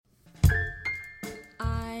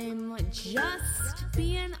Just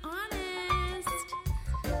Being Honest,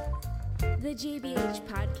 the JBH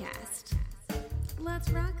podcast. Let's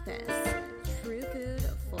rock this. True food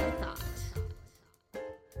for thought.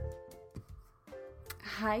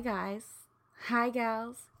 Hi guys. Hi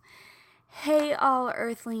gals. Hey all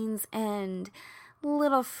earthlings and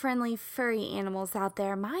little friendly furry animals out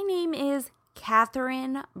there. My name is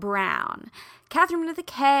Catherine Brown. Catherine with a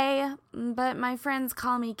K, but my friends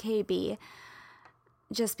call me KB.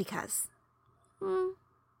 Just because.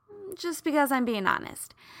 Just because I'm being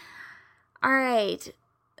honest. All right.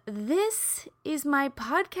 This is my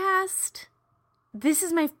podcast. This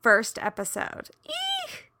is my first episode.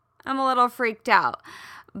 Eek! I'm a little freaked out.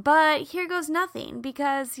 But here goes nothing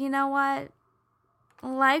because you know what?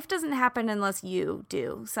 Life doesn't happen unless you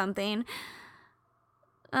do something.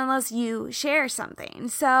 Unless you share something.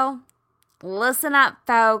 So listen up,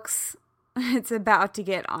 folks. It's about to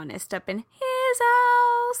get honest up in his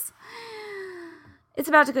house. It's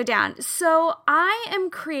about to go down. So I am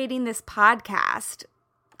creating this podcast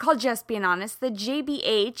called Just Being Honest, the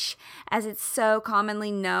JBH, as it's so commonly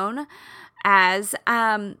known as.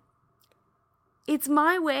 It's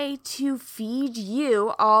my way to feed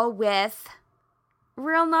you all with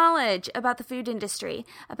real knowledge about the food industry,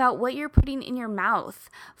 about what you're putting in your mouth,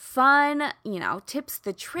 fun, tips of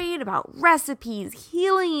the trade, about recipes,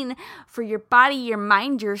 healing for your body, your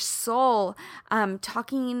mind, your soul,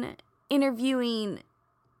 talking, interviewing,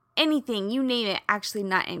 anything, you name it. Actually,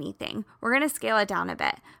 not anything. We're going to scale it down a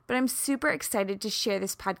bit, but I'm super excited to share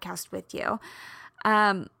this podcast with you.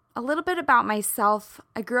 A little bit about myself.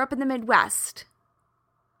 I grew up in the Midwest.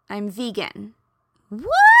 I'm vegan.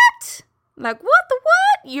 What? Like, what the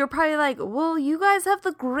what? You're probably like, well, you guys have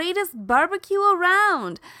the greatest barbecue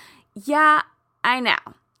around. Yeah, I know.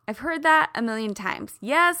 I've heard that a million times.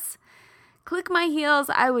 Yes, click my heels.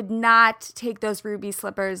 I would not take those ruby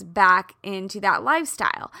slippers back into that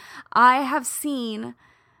lifestyle. I have seen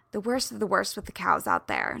the worst of the worst with the cows out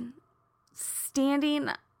there. Standing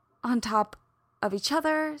on top of each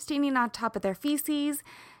other, standing on top of their feces,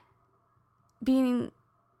 being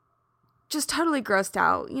just totally grossed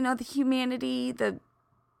out. The humanity,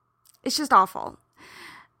 it's just awful.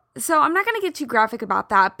 So I'm not going to get too graphic about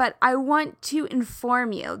that, but I want to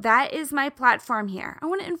inform you. That is my platform here. I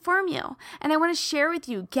want to inform you, and I want to share with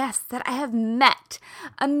you guests that I have met,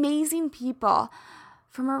 amazing people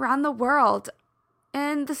from around the world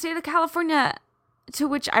and the state of California to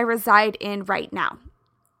which I reside in right now.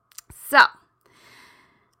 So,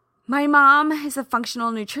 my mom is a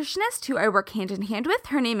functional nutritionist who I work hand in hand with.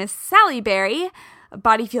 Her name is Sally Berry,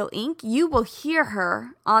 Bodyfuel Inc. You will hear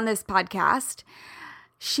her on this podcast.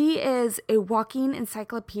 She is a walking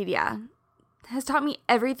encyclopedia, has taught me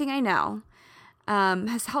everything I know,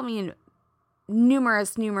 has helped me in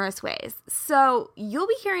numerous ways. So you'll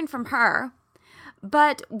be hearing from her.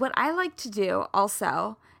 But what I like to do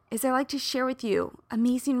also is I like to share with you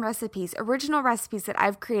amazing recipes, original recipes that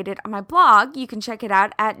I've created on my blog. You can check it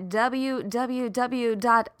out at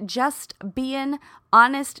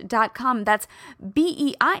www.justbeinghonest.com. That's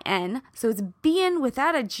B-E-I-N, so it's being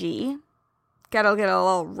without a G. Gotta get a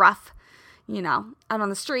little rough, out on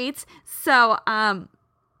the streets. So,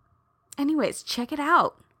 anyways, check it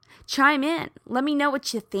out. Chime in. Let me know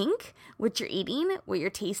what you think, what you're eating, what you're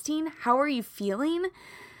tasting, how are you feeling.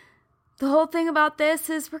 The whole thing about this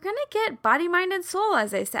is we're going to get body, mind, and soul,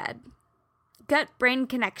 as I said. Gut-brain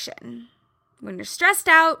connection. When you're stressed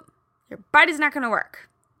out, your body's not going to work.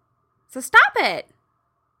 So stop it.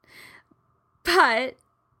 But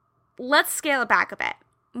let's scale it back a bit.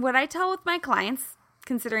 What I tell with my clients,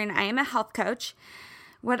 considering I am a health coach,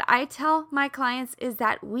 what I tell my clients is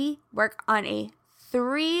that we work on a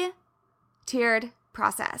 3-tiered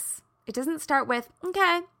process. It doesn't start with,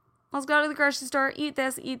 okay, let's go to the grocery store, eat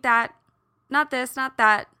this, eat that. Not this, not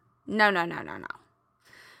that. No.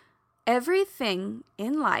 Everything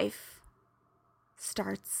in life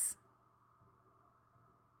starts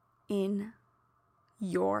in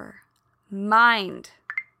your mind.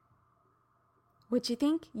 What you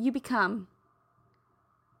think, you become.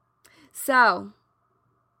 So,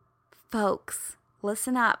 folks,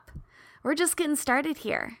 listen up. We're just getting started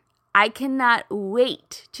here. I cannot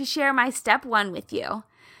wait to share my step 1 with you.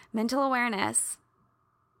 Mental awareness.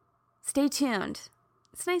 Stay tuned.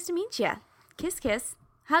 It's nice to meet you. Kiss, kiss.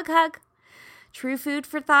 Hug, hug. True food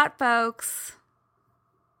for thought, folks.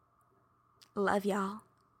 Love y'all.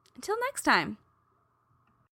 Until next time.